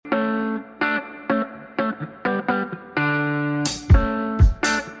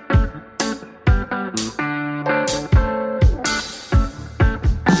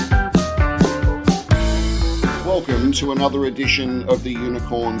to another edition of the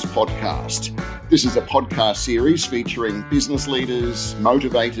Unicorns podcast. This is a podcast series featuring business leaders,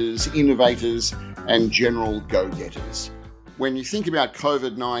 motivators, innovators, and general go-getters. When you think about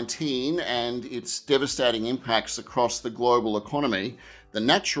COVID-19 and its devastating impacts across the global economy, the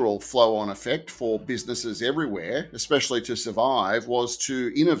natural flow-on effect for businesses everywhere, especially to survive, was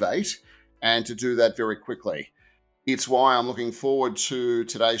to innovate and to do that very quickly. It's why I'm looking forward to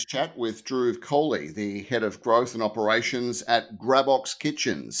today's chat with Dhruv Kohli, the Head of Growth and Operations at Grabox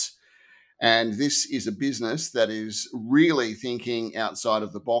Kitchens. And this is a business that is really thinking outside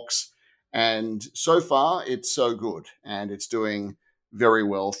of the box. And so far, it's so good. And it's doing very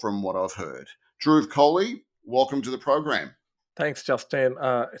well from what I've heard. Dhruv Kohli, welcome to the program. Thanks, Justin.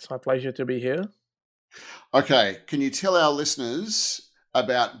 It's my pleasure to be here. Okay, can you tell our listeners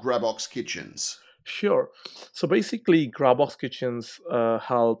about Grabox Kitchens? Sure. So basically, Grabox Kitchens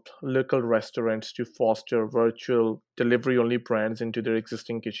help local restaurants to foster virtual delivery-only brands into their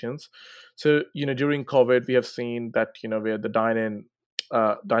existing kitchens. So, during COVID, we have seen that, where the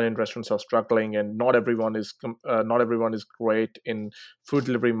dine-in restaurants are struggling, and not everyone is great in food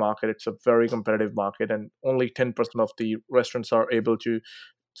delivery market. It's a very competitive market, and only 10% of the restaurants are able to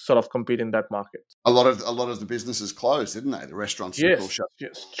sort of compete in that market. A lot of the businesses closed, didn't they? The restaurants took all shut.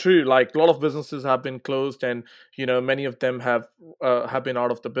 Yes, true. Like a lot of businesses have been closed, and many of them have been out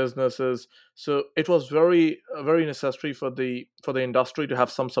of the businesses. So it was very necessary for the industry to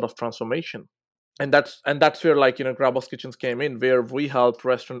have some sort of transformation. And that's where Grabox Kitchens came in, where we help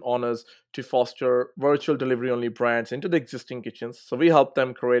restaurant owners to foster virtual delivery only brands into the existing kitchens. So we help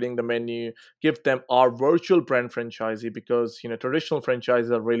them creating the menu, give them our virtual brand franchisee, because traditional franchises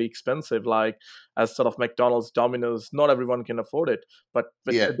are really expensive, like as sort of McDonald's, Domino's. Not everyone can afford it. But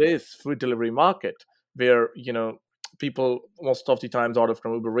with today's food delivery market, where people most of the times order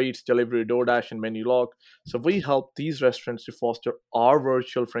from Uber Eats, Delivery, DoorDash, and Menulog. So we help these restaurants to foster our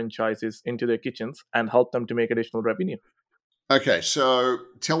virtual franchises into their kitchens and help them to make additional revenue. Okay, so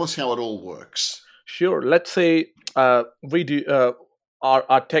tell us how it all works. Sure. Let's say we do.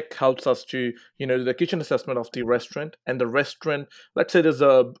 Our tech helps us to do the kitchen assessment of the restaurant, and the restaurant. Let's say there's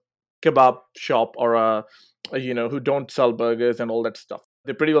a kebab shop or a who don't sell burgers and all that stuff.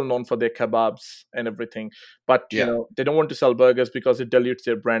 They're pretty well known for their kebabs and everything, but they don't want to sell burgers because it dilutes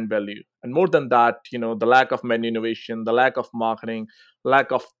their brand value. And more than that, the lack of menu innovation, the lack of marketing,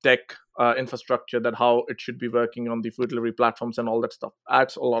 lack of tech infrastructure, that how it should be working on the food delivery platforms and all that stuff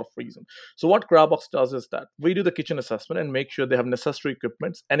adds a lot of reason. So what Grabox does is that we do the kitchen assessment and make sure they have necessary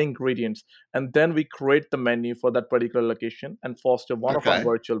equipments and ingredients, and then we create the menu for that particular location and foster one of our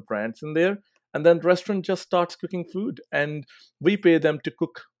virtual brands in there. And then the restaurant just starts cooking food, and we pay them to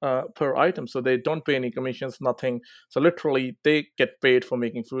cook per item. So they don't pay any commissions, nothing. So literally, they get paid for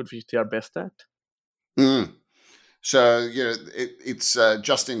making food, which they are best at. Mm. So it's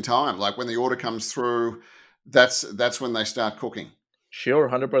just in time. Like when the order comes through, that's when they start cooking. Sure,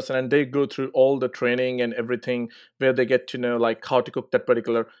 100%. And they go through all the training and everything, where they get to know like how to cook that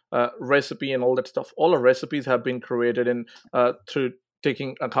particular recipe and all that stuff. All our recipes have been created through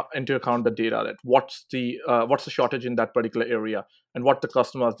taking into account the data, that what's the shortage in that particular area and what the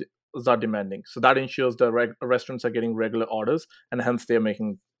customers are demanding. So that ensures the restaurants are getting regular orders, and hence they're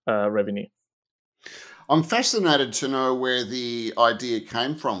making revenue. I'm fascinated to know where the idea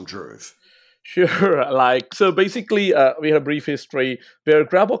came from, Dhruv. Sure. So basically, we had a brief history where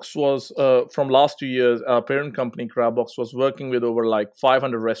Grabox was, from last 2 years, our parent company Grabox was working with over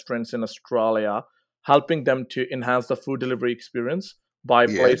 500 restaurants in Australia, helping them to enhance the food delivery experience by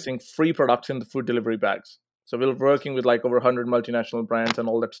placing free products in the food delivery bags. So we're working with over 100 multinational brands and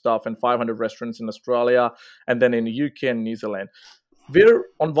all that stuff, and 500 restaurants in Australia, and then in the UK and New Zealand. Where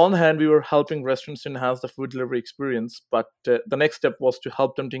on one hand, we were helping restaurants to enhance the food delivery experience, but the next step was to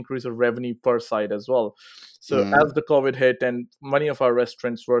help them to increase the revenue per site as well. So as the COVID hit, and many of our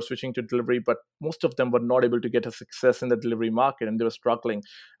restaurants were switching to delivery, but most of them were not able to get a success in the delivery market, and they were struggling.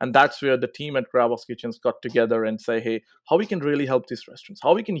 And that's where the team at Grabox Kitchens got together and say, hey, how we can really help these restaurants,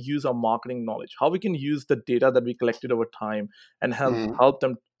 how we can use our marketing knowledge, how we can use the data that we collected over time and help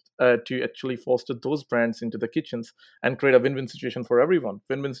them to actually foster those brands into the kitchens and create a win-win situation for everyone.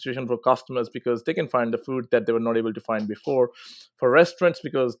 Win-win situation for customers, because they can find the food that they were not able to find before. For restaurants,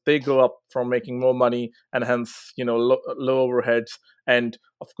 because they go up from making more money and hence low overheads, and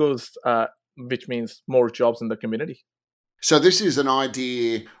of course, which means more jobs in the community. So this is an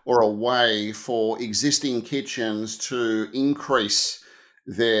idea or a way for existing kitchens to increase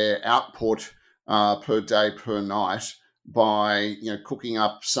their output per day, per night, by cooking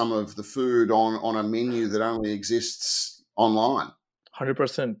up some of the food on a menu that only exists online.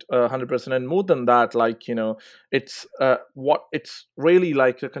 100%, 100%, and more than that, like it's really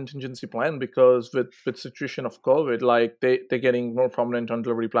like a contingency plan, because with situation of COVID, like they're getting more prominent on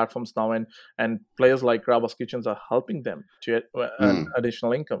delivery platforms now, and players like Grabox Kitchens are helping them to get an Mm.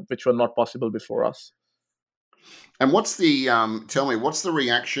 additional income, which were not possible before us. And what's the tell me, what's the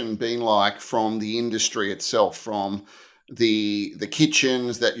reaction been like from the industry itself, from the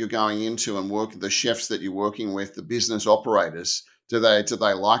kitchens that you're going into and the chefs that you're working with, the business operators? Do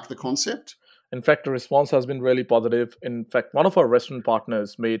they like the concept? In fact, the response has been really positive. In fact, one of our restaurant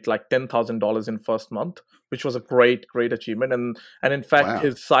partners made like $10,000 in first month, which was a great achievement. And in fact, Wow.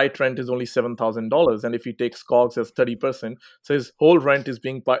 his site rent is only $7,000, and if he takes COGS as 30%, so his whole rent is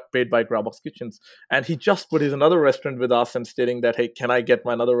being paid by Grabox Kitchens. And he just put his another restaurant with us and stating that, hey, can I get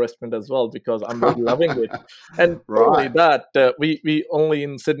my another restaurant as well, because I'm really loving it. And not only Right. that, we only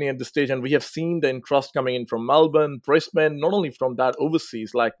in Sydney at this stage, and we have seen the interest coming in from Melbourne, Brisbane. Not only from that,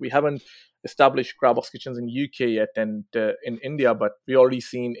 overseas, like we haven't established Grabox Kitchens in UK yet, and in India, but we already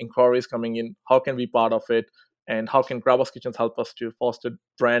seen inquiries coming in. How can we be part of it? And how can Grabox Kitchens help us to foster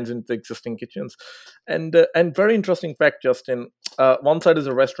brands into existing kitchens? And very interesting fact, Justin. One side is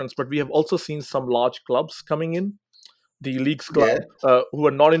the restaurants, but we have also seen some large clubs coming in, the leagues Yeah. club, who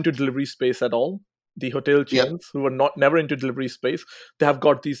are not into delivery space at all, the hotel Yep. chains who are not never into delivery space. They have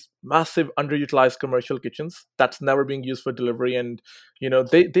got these massive underutilized commercial kitchens that's never being used for delivery, and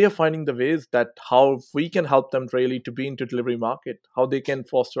they are finding the ways that how we can help them really to be into delivery market, how they can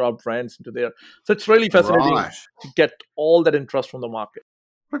foster our brands into there. So it's really fascinating Right. to get all that interest from the market.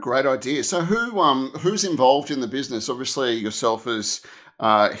 What a great idea. So who's involved in the business? Obviously, yourself as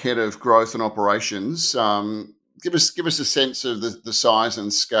head of growth and operations. Give us a sense of the size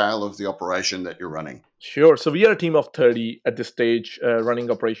and scale of the operation that you're running. Sure. So we are a team of 30 at this stage,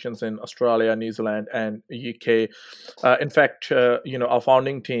 running operations in Australia, New Zealand, and UK. In fact, our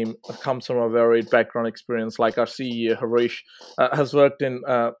founding team comes from a varied background experience. Like our CEO, Harish, has worked in,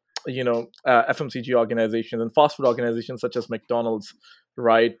 FMCG organizations and fast food organizations such as McDonald's,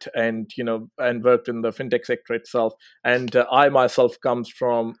 right? And worked in the fintech sector itself. And I myself comes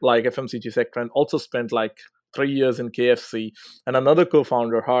from like FMCG sector and also spent like 3 years in KFC. And another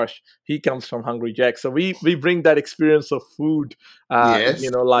co-founder, Harsh, he comes from Hungry Jack. So we bring that experience of food, Yes.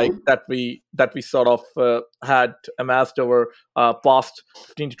 like Good. that we sort of had amassed over past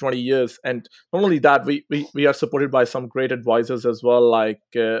 15 to 20 years. And not only that, we are supported by some great advisors as well, like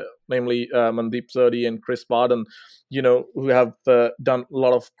namely Mandeep Zerdi and Chris Barden, who have done a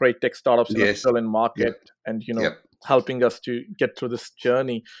lot of great tech startups in Yes. Australian market, Yep. and Yep. helping us to get through this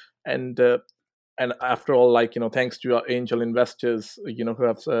journey. And uh, and after all, like thanks to our angel investors, who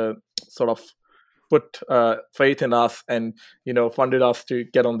have sort of put faith in us and funded us to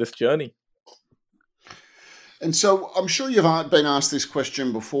get on this journey. And so I'm sure you've been asked this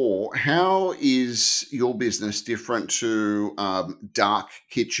question before. How is your business different to dark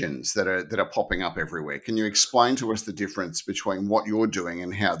kitchens that are popping up everywhere? Can you explain to us the difference between what you're doing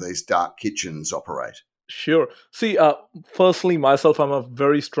and how these dark kitchens operate? Sure. See, firstly, myself, I'm a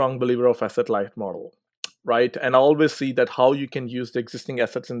very strong believer of asset light model, right? And I always see that how you can use the existing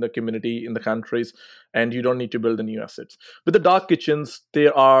assets in the community, in the countries, and you don't need to build the new assets. With the dark kitchens,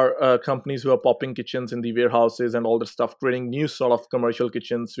 there are companies who are popping kitchens in the warehouses and all that stuff, creating new sort of commercial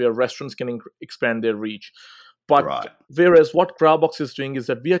kitchens where restaurants can expand their reach. But Right. whereas what Crowdbox is doing is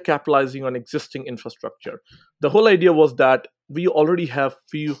that we are capitalizing on existing infrastructure. The whole idea was that we already have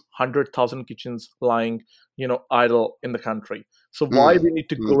few 100,000 kitchens lying, idle in the country. So why Mm, we need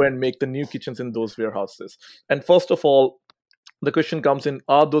to go mm, and make the new kitchens in those warehouses? And first of all, the question comes in: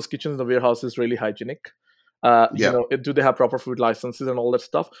 are those kitchens in the warehouses really hygienic? yep. Do they have proper food licenses and all that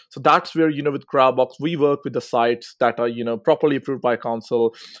stuff? So that's where, with Crowdbox, we work with the sites that are, properly approved by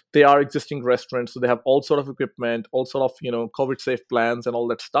council. They are existing restaurants, so they have all sort of equipment, all sort of, COVID safe plans and all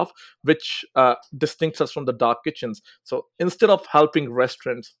that stuff, which distincts us from the dark kitchens. So instead of helping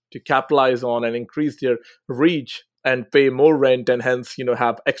restaurants to capitalize on and increase their reach and pay more rent and hence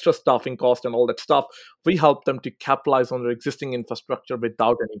have extra staffing cost and all that stuff, we help them to capitalize on their existing infrastructure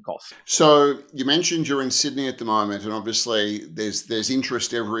without any cost. So you mentioned you're in Sydney at the moment, and obviously there's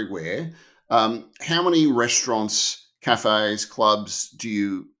interest everywhere. How many restaurants, cafes, clubs do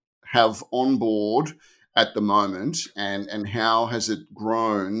you have on board at the moment, and how has it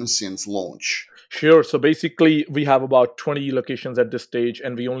grown since launch? Sure. So basically, we have about 20 locations at this stage,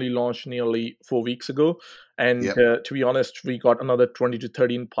 and we only launched nearly 4 weeks ago. And Yep. to be honest, we got another 20 to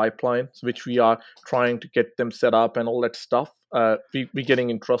 30 in pipelines, which we are trying to get them set up and all that stuff. We're getting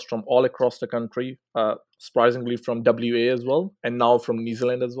interest from all across the country, surprisingly from WA as well, and now from New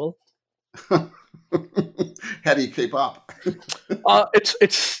Zealand as well. How do you keep up?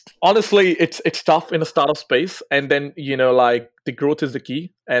 It's honestly it's tough in a startup space, and then like the growth is the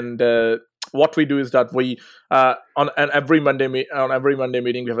key. And what we do is that we on every Monday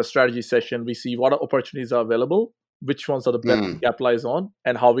meeting we have a strategy session. We see what opportunities are available, which ones are the best to capitalize on,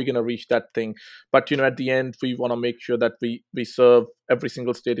 and how we're going to reach that thing. But at the end, we want to make sure that we serve every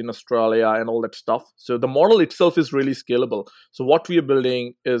single state in Australia and all that stuff. So the model itself is really scalable. So what we are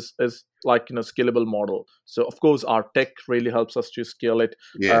building is like scalable model. So of course our tech really helps us to scale it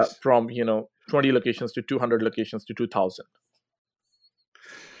Yes. from 20 locations to 200 locations to 2,000.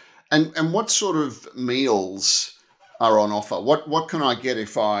 And what sort of meals are on offer? What can I get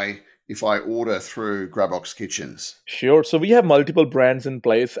if I order through Grabox Kitchens? Sure. So we have multiple brands in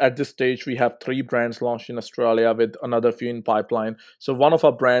place. At this stage, we have 3 brands launched in Australia with another few in pipeline. So one of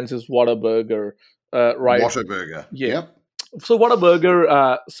our brands is Whataburger, right? Whataburger. Yeah. Yep. So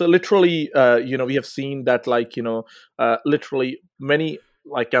Whataburger, so literally, we have seen that literally many,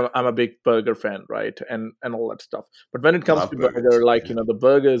 like I'm a big burger fan, right? And all that stuff. But when it comes Love to burgers. burger, like, Yeah. the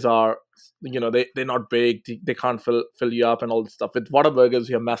burgers are, they're not big. They can't fill you up and all that stuff. With Whataburgers,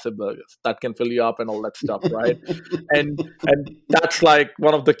 you have massive burgers that can fill you up and all that stuff, right? And that's like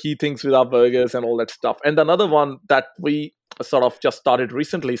one of the key things with our burgers and all that stuff. And another one that we sort of just started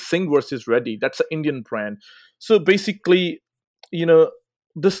recently, Sing versus Ready. That's an Indian brand. So basically,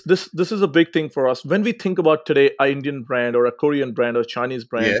 this is a big thing for us. When we think about today, an Indian brand or a Korean brand or Chinese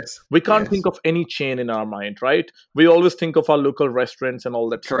brand, Yes. we can't Yes. think of any chain in our mind, right? We always think of our local restaurants and all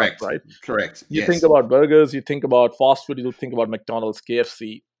that Correct. stuff, right? Correct. You Yes. think about burgers, you think about fast food, you think about McDonald's,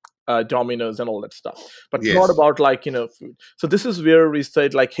 KFC, Domino's, and all that stuff. But Yes. not about food. So this is where we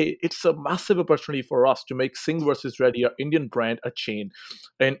said hey, it's a massive opportunity for us to make Sing versus Ready, our Indian brand, a chain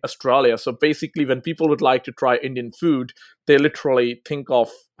in Australia. So basically, when people would like to try Indian food, they literally think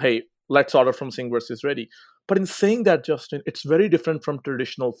of, hey, let's order from Sing versus Ready. But in saying that, Justin, it's very different from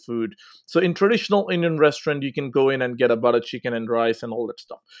traditional food. So in traditional Indian restaurant, you can go in and get a butter chicken and rice and all that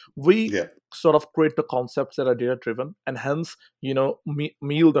stuff. We Yeah. sort of create the concepts that are data driven, and hence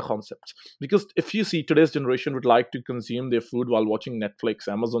meal the concepts. Because if you see, today's generation would like to consume their food while watching Netflix,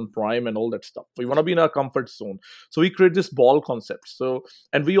 Amazon Prime, and all that stuff. We want to be in our comfort zone, so we create this ball concept. So,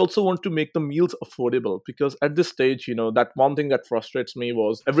 and we also want to make the meals affordable, because at this stage, that one thing that frustrates me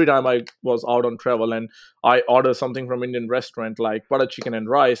was every time I was out on travel and I order something from Indian restaurant like butter chicken and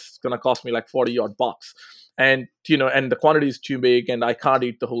rice, it's gonna cost me like 40 odd bucks, and and the quantity is too big and I can't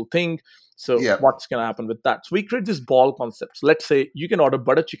eat the whole thing. So Yeah. what's going to happen with that? So we create this ball concepts. Let's say you can order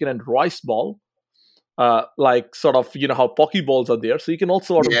butter chicken and rice ball, like sort of, how poke balls are there. So you can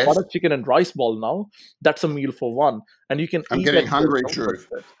also order Yes. butter chicken and rice ball now. That's a meal for one. And you can I'm eat getting at hungry, your Truth.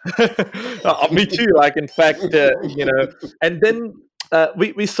 comfort. Me too. Like, in fact, and then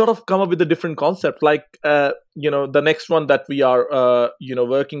we sort of come up with a different concept. Like, the next one that we are,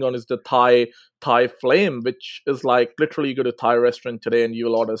 working on is the Thai flame, which is like literally you go to a Thai restaurant today and you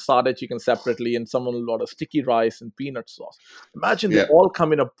will order satay chicken separately, and someone will order sticky rice and peanut sauce. Imagine Yeah. they all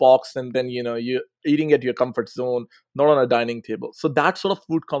come in a box, and then you're eating at your comfort zone, not on a dining table. So that sort of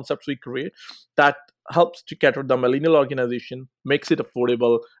food concepts we create that helps to cater the millennial organization, makes it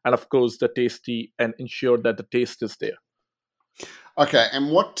affordable, and of course the tasty, and ensure that the taste is there. Okay, and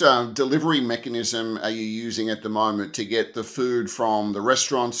what delivery mechanism are you using at the moment to get the food from the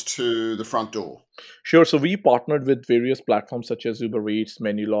restaurants to the front door? Sure. So we partnered with various platforms such as Uber Eats,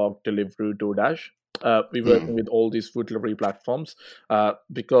 Menulog, Deliveroo, DoorDash. We're working with all these food delivery platforms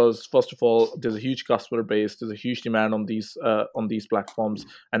because, first of all, there's a huge customer base. There's a huge demand on these platforms,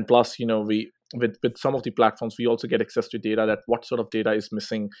 and plus, we with some of the platforms, we also get access to data, that what sort of data is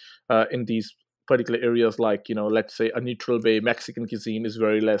missing in these particular areas. Like, let's say a neutral way Mexican cuisine is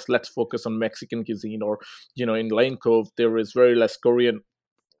very less. Let's focus on Mexican cuisine. Or in Lane Cove there is very less Korean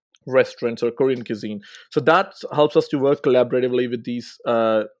restaurants or Korean cuisine. So that helps us to work collaboratively with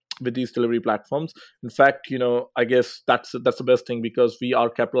these delivery platforms. In fact, I guess that's the best thing, because we are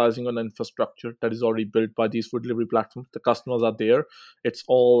capitalizing on infrastructure that is already built by these food delivery platforms. The customers are there. It's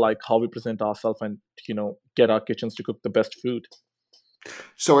all like how we present ourselves and get our kitchens to cook the best food.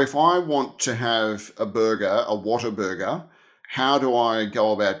 So if I want to have a burger, a Whataburger, how do I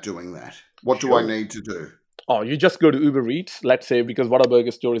go about doing that? What do I Sure. need to do? Oh, you just go to Uber Eats, let's say, because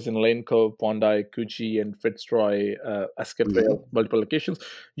Whataburger store is in Lane Cove, Bondi, Coogee, and Fitzroy, Escapade, multiple locations.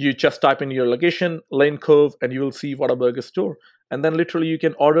 You just type in your location, Lane Cove, and you will see Whataburger store. And then literally you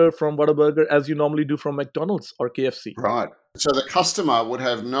can order from Whataburger as you normally do from McDonald's or KFC. Right. So the customer would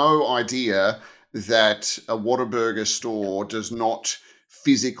have no idea that a Whataburger store does not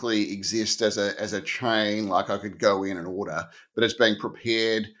physically exist as a chain, like I could go in and order, but it's being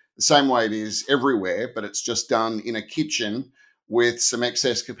prepared the same way it is everywhere, but it's just done in a kitchen with some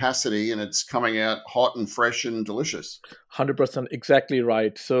excess capacity, and it's coming out hot and fresh and delicious. 100% exactly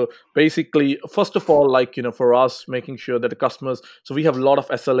right. So basically, first of all, for us, making sure that the customers, so we have a lot of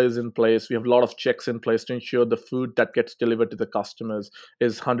SLAs in place, we have a lot of checks in place to ensure the food that gets delivered to the customers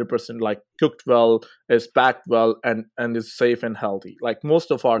is 100% like cooked well, is packed well, and is safe and healthy. Like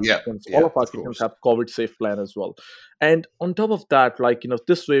most of our kitchens, all Yeah, of our of kitchens course. have COVID safe plan as well. And on top of that,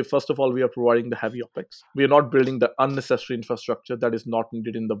 this way, first of all, we are providing the heavy OPEX. We are not building the unnecessary infrastructure that is not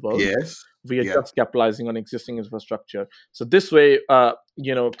needed in the world. Yes. We are Yeah. just capitalizing on existing infrastructure. So this way,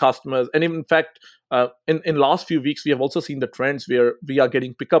 customers, and in fact, in last few weeks, we have also seen the trends where we are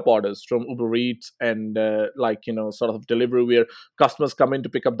getting pickup orders from Uber Eats and sort of delivery, where customers come in to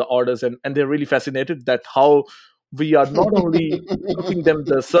pick up the orders, and they're really fascinated that how we are not only serving them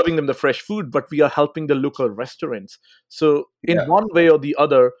the fresh food, but we are helping the local restaurants. So in Yeah. one way or the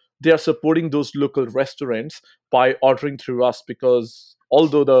other, they are supporting those local restaurants by ordering through us, because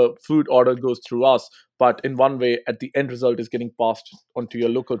although the food order goes through us, but in one way, at the end result is getting passed onto your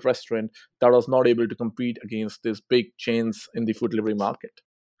local restaurant that was not able to compete against these big chains in the food delivery market.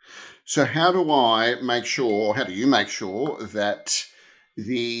 So how do I make sure, or how do you make sure that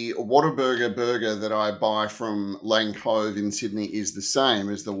the Whataburger burger that I buy from Lane Cove in Sydney is the same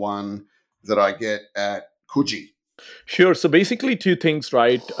as the one that I get at Coogee? Sure. So basically, two things,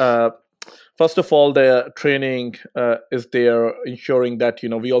 right? First of all, the training is there, ensuring that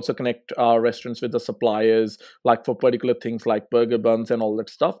we also connect our restaurants with the suppliers, like for particular things like burger buns and all that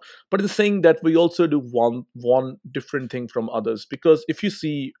stuff. But it's saying that we also do one different thing from others, because if you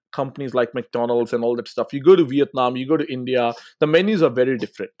see companies like McDonald's and all that stuff, you go to Vietnam, you go to India, the menus are very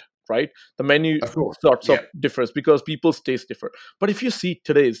different, right? The menu Of course. sorts of Yeah. differs because people's taste differ. But if you see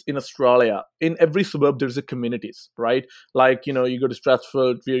today's in Australia, in every suburb there's a communities, right? You go to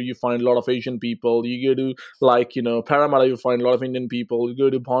Stratford where you find a lot of Asian people. You go to Parramatta, you find a lot of Indian people. You go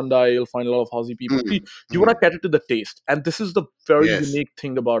to Bondi, you'll find a lot of Aussie people. Mm, You want to mm. cater to the taste, and this is the very Yes. unique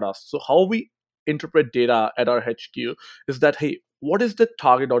thing about us. So how we interpret data at our HQ is that, hey, what is the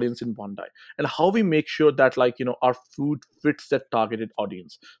target audience in Bondi, and how we make sure that our food fits that targeted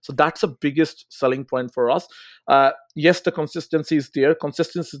audience. So that's the biggest selling point for us. Yes, the consistency is there.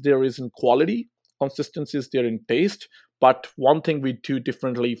 Consistency there is in quality. Consistency is there in taste. But one thing we do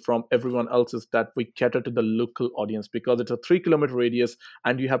differently from everyone else is that we cater to the local audience, because it's a 3 kilometer radius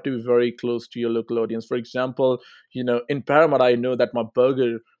and you have to be very close to your local audience. For example, in Parramatta, I know that my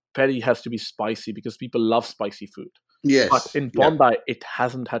burger patty has to be spicy because people love spicy food. But Yes. in Yeah. Bondi, it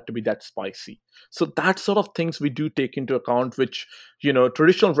hasn't had to be that spicy. So that sort of things we do take into account, which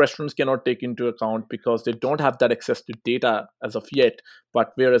traditional restaurants cannot take into account because they don't have that access to data as of yet.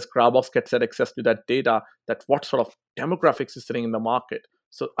 But whereas Grabox gets that access to that data, that what sort of demographics is sitting in the market.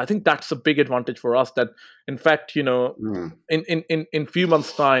 So I think that's a big advantage for us. That in fact, Mm. in few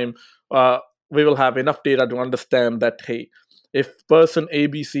months' time, uh, we will have enough data to understand that, hey, if person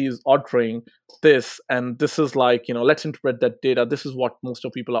ABC is ordering this, and this is let's interpret that data, this is what most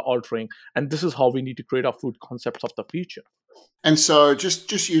of people are ordering, and this is how we need to create our food concepts of the future. And so,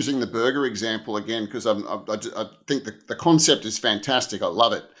 just using the burger example again, because I think the concept is fantastic. I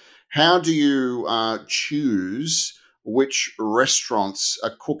love it. How do you choose which restaurants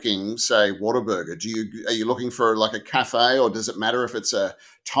are cooking, say, Whataburger? Are you looking for like a cafe, or does it matter if it's a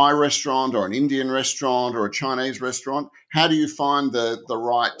Thai restaurant or an Indian restaurant or a Chinese restaurant? How do you find the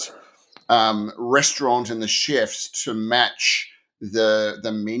right restaurant and the chefs to match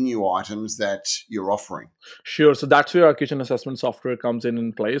the menu items that you're offering? Sure. So that's where our kitchen assessment software comes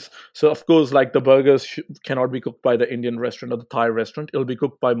in place. So of course, like the burgers cannot be cooked by the Indian restaurant or the Thai restaurant. It'll be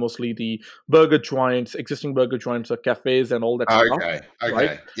cooked by mostly the burger joints, existing burger joints or cafes and all that stuff, Okay.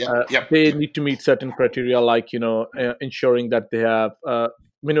 right? Okay. Yep. They need to meet certain criteria, ensuring that they have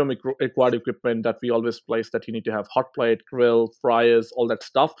minimum required equipment that we always place. That you need to have hot plate, grill, fryers, all that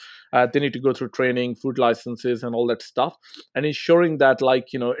stuff. They need to go through training, food licenses, and all that stuff, and ensuring that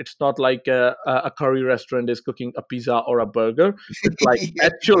it's not like a curry restaurant is cooking a pizza or a burger. It's like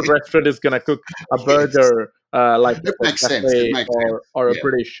actual restaurant is gonna cook a Yes. burger, like It a makes sense. It cafe makes sense. or a Yeah.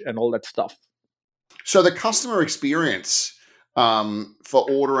 British and all that stuff. So the customer experience for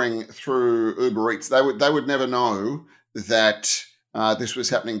ordering through Uber Eats, they would never know that this was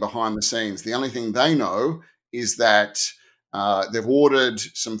happening behind the scenes. The only thing they know is that they've ordered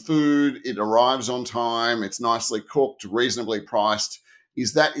some food, it arrives on time, it's nicely cooked, reasonably priced.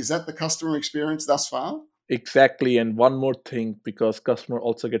 Is that the customer experience thus far? Exactly, and one more thing, because customer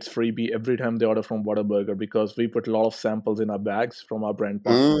also gets freebie every time they order from Whataburger, because we put a lot of samples in our bags from our brand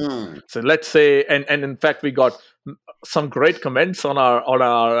partners. So let's say, and in fact, we got some great comments on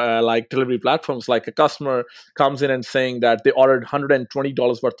our like delivery platforms. Like a customer comes in and saying that they ordered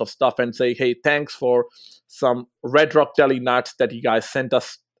 $120 worth of stuff and say, "Hey, thanks for some Red Rock Deli nuts that you guys sent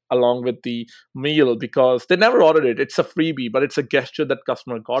us along with the meal, because they never ordered it. It's a freebie, but it's a gesture that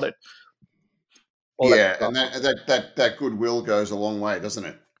customer got it." All that Yeah, stuff. and that goodwill goes a long way, doesn't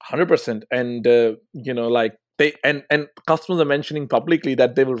it? 100%. And like they and customers are mentioning publicly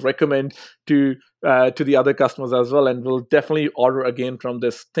that they will recommend to the other customers as well, and will definitely order again from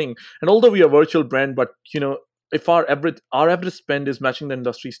this thing. And although we are a virtual brand, but if our average spend is matching the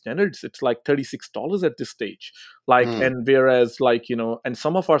industry standards, it's like $36 at this stage. Like, Mm. and whereas, like, and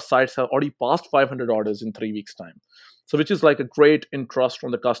some of our sites have already passed 500 orders in 3 weeks time, so which is like a great interest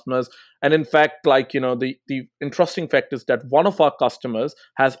from the customers. And in fact, like, the interesting fact is that one of our customers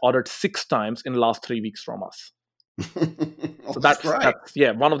has ordered 6 times in the last 3 weeks from us. Well, So that's that's great. that's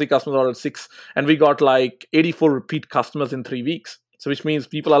yeah, one of the customers ordered 6, and we got like 84 repeat customers in 3 weeks. So which means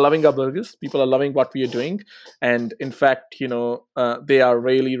people are loving our burgers, people are loving what we are doing, and in fact, they are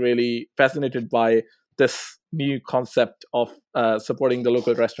really, really fascinated by this new concept of supporting the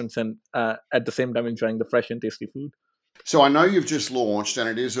local restaurants, and at the same time enjoying the fresh and tasty food. So I know you've just launched, and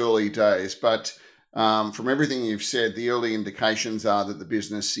it is early days, but from everything you've said, the early indications are that the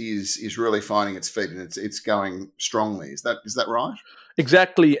business is really finding its feet and it's going strongly. Is that right?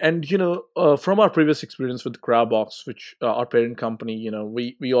 Exactly, and from our previous experience with Grabox, which our parent company,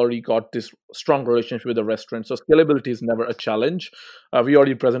 we already got this strong relationship with the restaurant, so scalability is never a challenge. We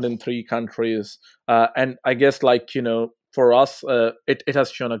already present in 3 countries, and I guess, like, for us, it has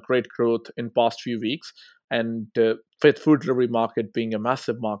shown a great growth in past few weeks, and with food delivery market being a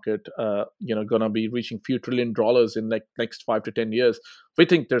massive market, gonna be reaching few $1 trillion in like next 5 to 10 years. We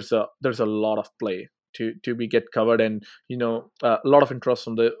think there's a lot of play to be get covered, and a lot of interest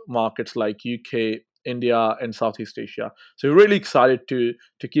from the markets like UK, India, and Southeast Asia. So we're really excited to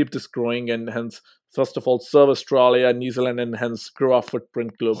keep this growing, and hence, first of all, serve Australia, New Zealand, and hence grow our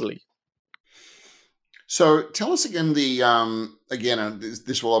footprint globally. So tell us again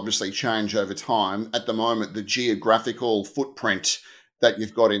this will obviously change over time. At the moment, the geographical footprint that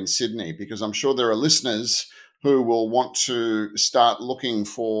you've got in Sydney, because I'm sure there are listeners who will want to start looking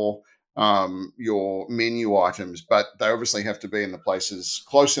for your menu items, but they obviously have to be in the places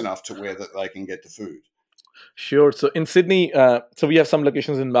close enough to where that they can get the food. Sure. So in Sydney, so we have some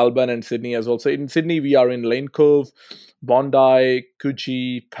locations in Melbourne and Sydney as well. So in Sydney, we are in Lane Cove, Bondi,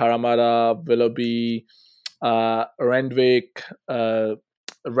 Coogee, Parramatta, Willoughby, Randwick,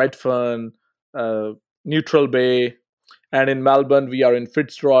 Redfern, Neutral Bay, and in Melbourne we are in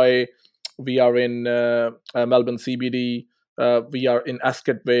Fitzroy, we are in Melbourne CBD, we are in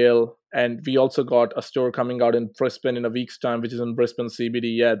Ascot Vale, and we also got a store coming out in Brisbane in a week's time, which is in Brisbane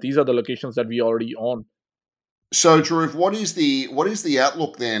CBD. Yeah, these are the locations that we already own. So, Dhruv, what is the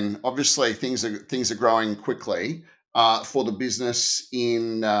outlook then? Obviously, things are growing quickly for the business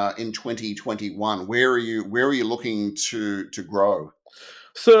in 2021. Where are you looking to grow?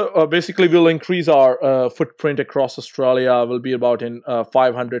 So basically, we'll increase our footprint across Australia. We'll be about in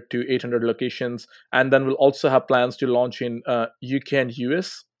 500 to 800 locations, and then we'll also have plans to launch in UK and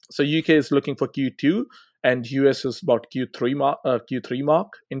US. So UK is looking for Q2, and US is about Q3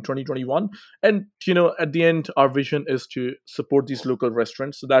 mark in 2021. And at the end, our vision is to support these local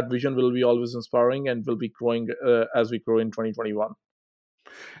restaurants. So that vision will be always inspiring, and will be growing as we grow in 2021.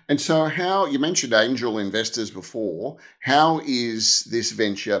 And so, how you mentioned angel investors before? How is this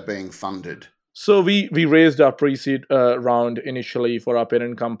venture being funded? So we raised our pre-seed round initially for our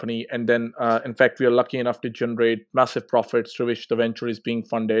parent company, and then in fact we are lucky enough to generate massive profits through which the venture is being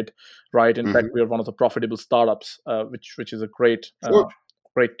funded. Right, in fact Hmm. we are one of the profitable startups, which is a great Good.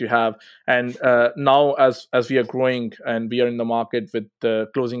 great to have. And now as we are growing and we are in the market with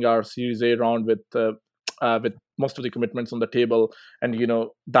closing our Series A round with most of the commitments on the table, and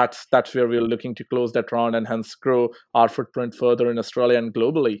that's where we're looking to close that round and hence grow our footprint further in Australia and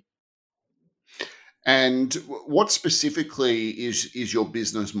globally. And what specifically is your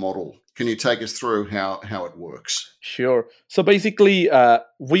business model? Can you take us through how it works? Sure. So basically,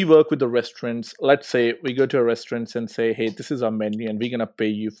 we work with the restaurants. Let's say we go to a restaurant and say, "Hey, this is our menu, and we're gonna pay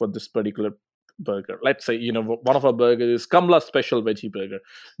you for this particular burger." Let's say one of our burgers is Kamala Special Veggie Burger,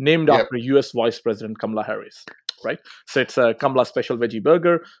 named Yep. after U.S. Vice President Kamala Harris. right? So it's a Kamla special veggie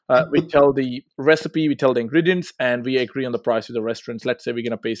burger. We tell the recipe, we tell the ingredients, and we agree on the price with the restaurants. Let's say we're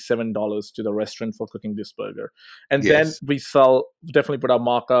going to pay $7 to the restaurant for cooking this burger. And then we definitely put our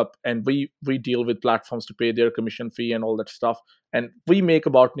markup, and we deal with platforms to pay their commission fee and all that stuff. And we make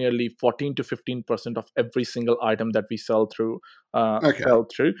about nearly 14 to 15% of every single item that we sell through.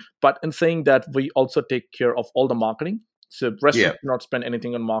 But in saying that, we also take care of all the marketing. So restaurants do not spend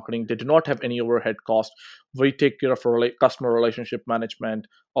anything on marketing. They do not have any overhead cost. We take care of customer relationship management,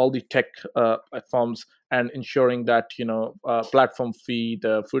 all the tech platforms, and ensuring that platform fee,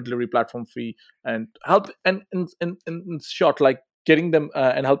 the food delivery platform fee, and help. And in short, like getting them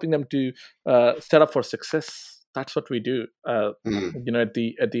and helping them to set up for success. That's what we do. At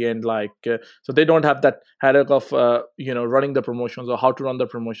the end, so they don't have that headache of running the promotions, or how to run the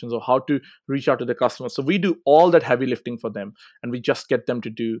promotions, or how to reach out to the customers. So we do all that heavy lifting for them, and we just get them to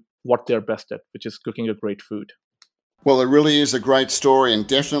do what they're best at, which is cooking a great food. Well, it really is a great story, and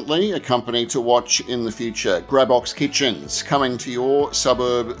definitely a company to watch in the future. Grabox Kitchens, coming to your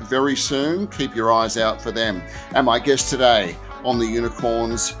suburb very soon. Keep your eyes out for them. And my guest today on the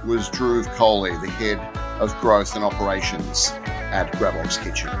Unicorns was Dhruv Kohli, the head of growth and operations at Grabox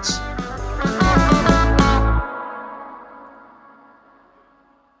Kitchens.